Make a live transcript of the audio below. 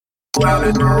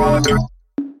Planet Marauder,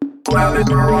 Planet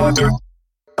Marauder.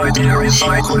 Idea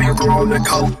recycling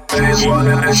protocol, phase 1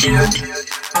 initiate.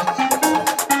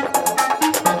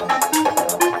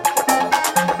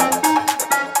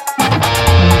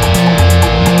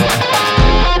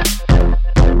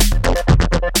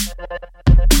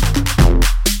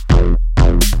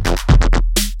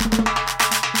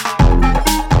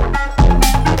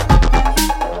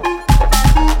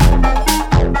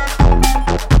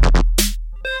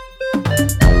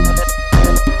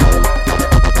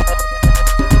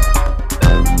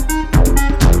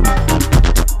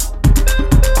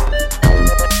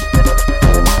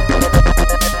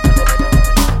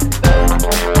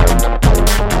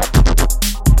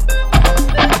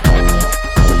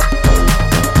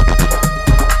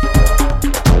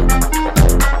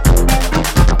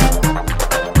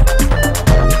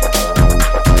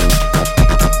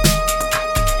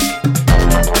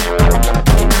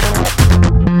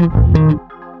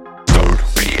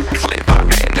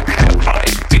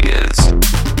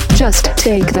 Just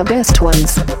take the best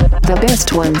ones. The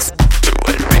best ones. Do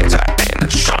it better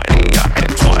and shinier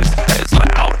and twice as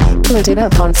loud. Put it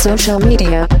up on social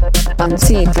media.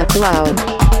 Unseat the crowd.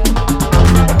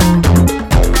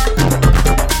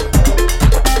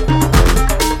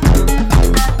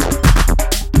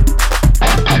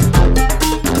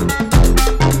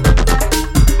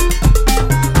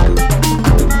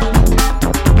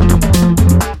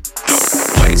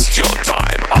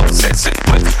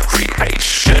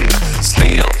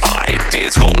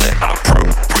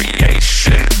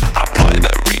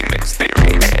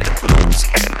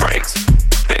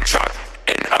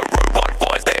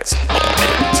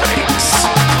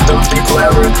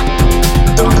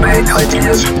 Don't make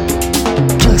ideas.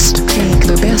 Just take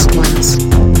the best ones.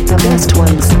 The best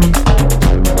ones.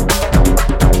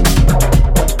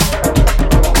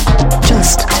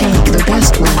 Just take the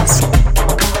best ones.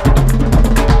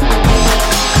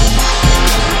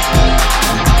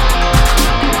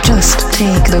 Just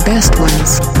take the best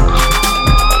ones.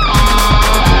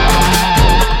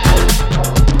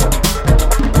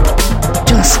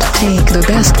 Just take the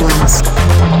best ones.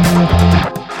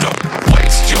 Don't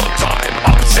waste your time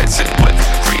obsessing with